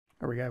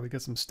There we go. We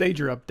got some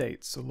stager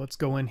updates. So let's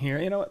go in here.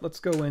 You know what? Let's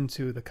go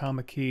into the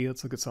comma key.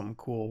 Let's look at something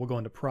cool. We'll go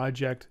into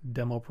project,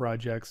 demo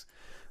projects.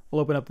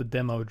 We'll open up the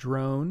demo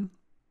drone.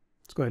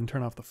 Let's go ahead and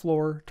turn off the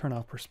floor, turn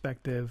off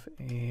perspective,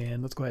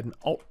 and let's go ahead and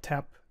alt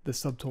tap the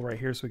subtool right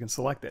here so we can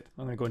select it.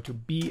 I'm going to go into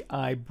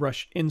BI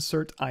brush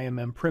insert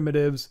IMM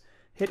primitives,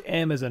 hit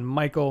M as in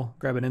Michael,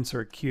 grab an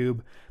insert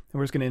cube, and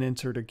we're just going to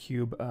insert a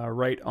cube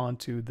right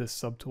onto this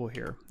subtool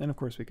here. And of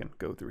course we can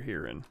go through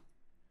here and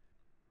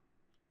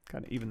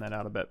kind of even that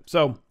out a bit.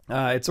 So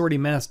it's already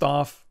masked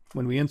off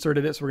when we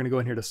inserted it, so we're going to go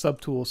in here to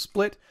Subtool,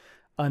 Split,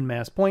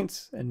 Unmask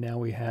Points, and now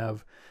we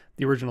have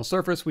the original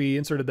surface we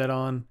inserted that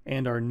on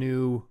and our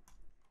new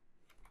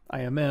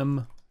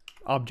IMM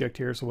object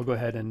here, so we'll go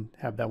ahead and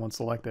have that one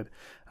selected.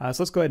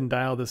 So let's go ahead and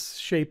dial this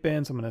shape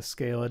in. So I'm going to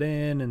scale it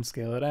in and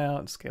scale it out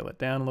and scale it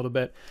down a little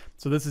bit.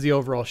 So this is the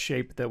overall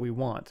shape that we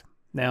want.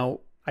 Now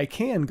I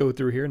can go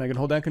through here and I can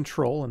hold down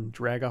Ctrl and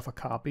drag off a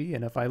copy,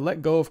 and if I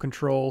let go of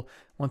Ctrl,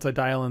 once I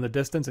dial in the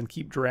distance and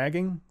keep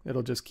dragging,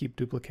 it'll just keep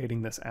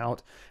duplicating this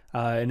out.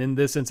 And in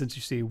this instance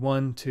you see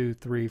 1, 2,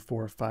 3,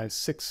 4, 5,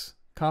 6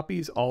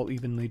 copies all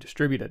evenly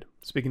distributed.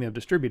 Speaking of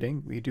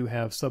distributing, we do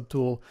have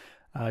Subtool,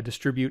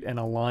 distribute and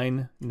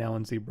align now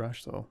in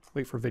ZBrush, so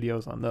wait for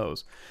videos on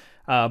those.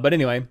 But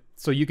anyway,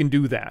 so you can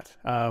do that.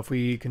 If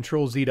we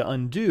Control Z to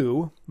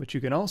undo, what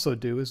you can also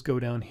do is go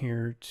down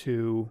here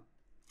to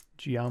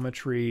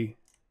Geometry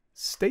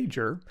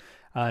Stager.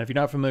 If you're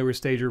not familiar with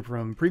Stager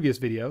from previous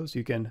videos,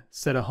 you can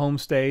set a home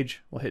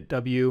stage. We'll hit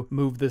W,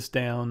 move this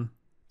down,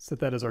 set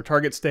that as our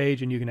target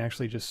stage, and you can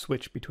actually just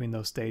switch between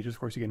those stages. Of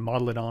course, you can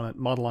model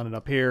on it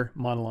up here,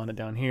 model on it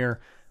down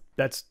here.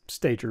 That's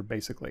Stager,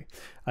 basically.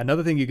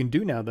 Another thing you can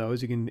do now, though,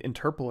 is you can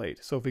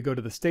interpolate. So if we go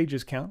to the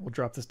stages count, we'll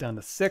drop this down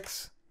to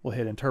 6. We'll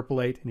hit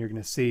interpolate, and you're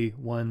going to see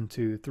 1,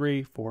 2,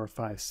 3, 4,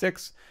 5,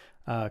 6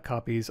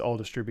 copies all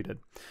distributed.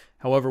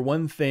 However,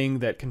 one thing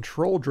that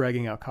control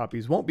dragging out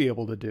copies won't be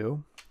able to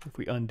do, if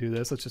we undo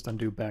this, let's just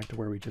undo back to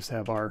where we just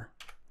have our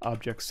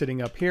object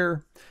sitting up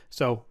here.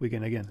 So we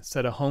can, again,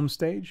 set a home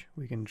stage.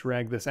 We can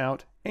drag this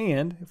out,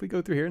 and if we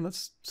go through here, and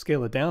let's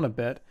scale it down a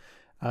bit,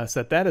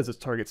 set that as its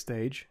target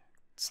stage.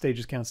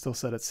 Stages count still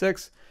set at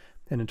 6,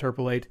 and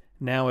interpolate.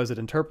 Now as it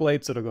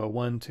interpolates, it'll go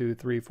 1, 2,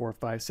 3, 4,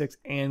 5, 6,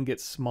 and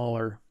get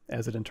smaller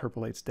as it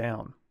interpolates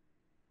down.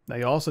 Now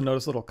you also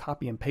notice a little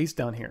copy and paste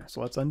down here. So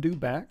let's undo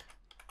back.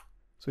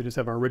 So we just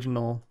have our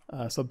original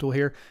subtool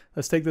here.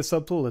 Let's take this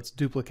subtool, let's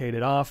duplicate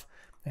it off,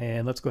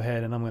 and let's go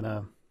ahead and I'm going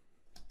to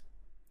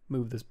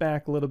move this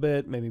back a little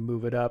bit, maybe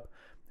move it up,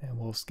 and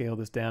we'll scale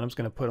this down. I'm just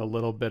going to put a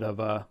little bit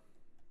of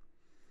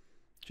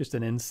just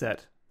an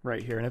inset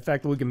right here. And in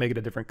fact, we can make it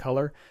a different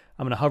color.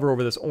 I'm going to hover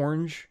over this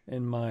orange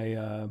in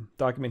my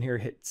document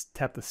here,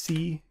 tap the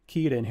C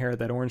key to inherit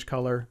that orange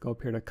color, go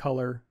up here to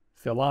Color,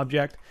 Fill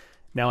Object.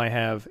 Now I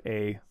have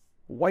a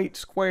white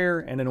square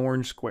and an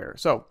orange square.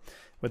 So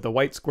with the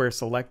white square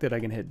selected, I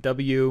can hit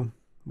W.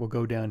 We'll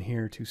go down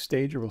here to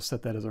Stager. We'll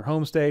set that as our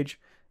home stage.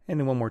 And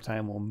then one more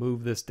time, we'll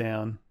move this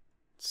down,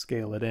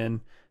 scale it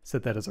in,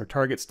 set that as our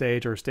target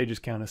stage. Our stages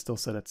count is still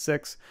set at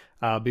 6.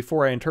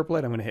 Before I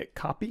interpolate, I'm going to hit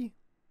Copy.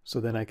 So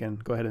then I can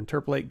go ahead and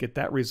interpolate, get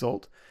that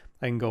result.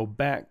 I can go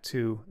back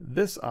to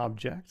this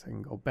object. I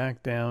can go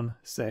back down,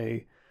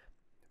 say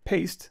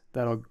paste.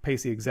 That'll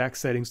paste the exact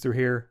settings through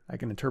here. I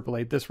can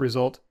interpolate this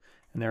result,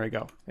 and there we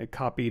go. It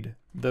copied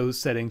those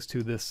settings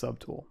to this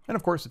subtool. And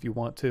of course, if you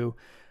want to,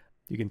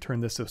 you can turn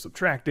this to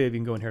subtractive. You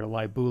can go in here to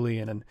live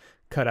Boolean and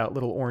cut out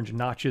little orange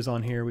notches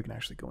on here. We can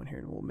actually go in here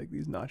and we'll make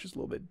these notches a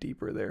little bit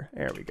deeper there.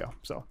 There we go.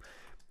 So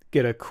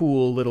get a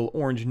cool little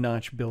orange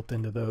notch built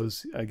into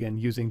those, again,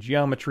 using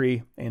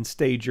geometry and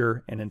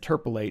stager and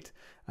interpolate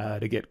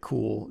to get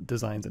cool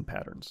designs and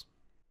patterns.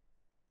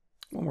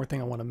 One more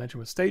thing I want to mention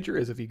with stager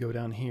is if you go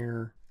down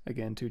here,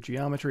 again, to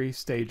geometry,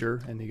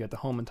 stager, and you got the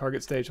home and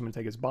target stage, I'm going to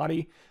take his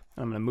body,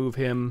 and I'm going to move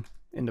him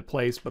into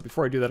place. But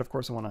before I do that, of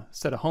course, I want to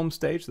set a home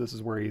stage. So this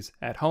is where he's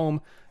at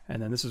home,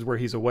 and then this is where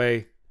he's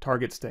away,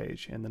 target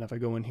stage. And then if I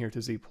go in here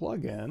to Z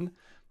plugin, I'm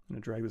going to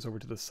drag this over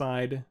to the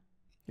side.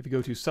 If you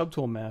go to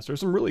Subtool Master,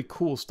 there's some really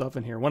cool stuff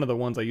in here. One of the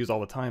ones I use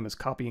all the time is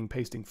copying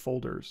pasting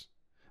folders.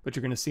 What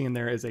you're going to see in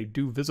there is a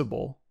do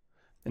visible,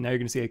 and now you're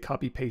going to see a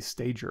copy paste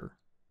stager.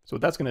 So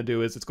what that's going to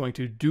do is it's going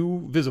to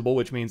do visible,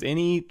 which means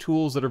any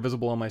tools that are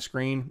visible on my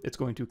screen, it's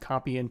going to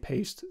copy and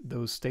paste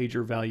those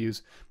stager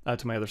values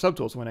to my other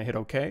subtools. So when I hit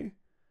OK,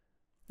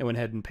 it went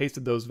ahead and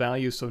pasted those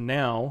values. So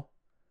now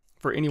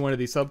for any one of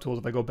these subtools,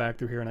 if I go back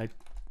through here and I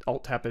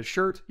alt tap his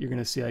shirt, you're going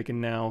to see I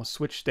can now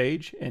switch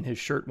stage, and his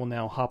shirt will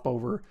now hop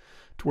over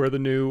to where the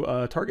new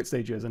target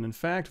stage is. And in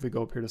fact, if we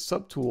go up here to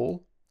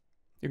Subtool,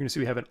 you're going to see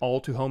we have an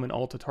all to home and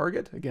all to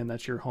target. Again,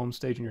 that's your home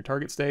stage and your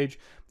target stage.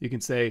 You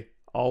can say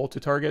all to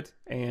target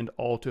and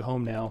all to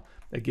home now,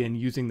 again,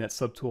 using that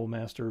Subtool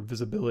Master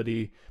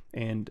visibility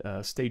and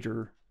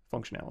stager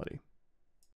functionality.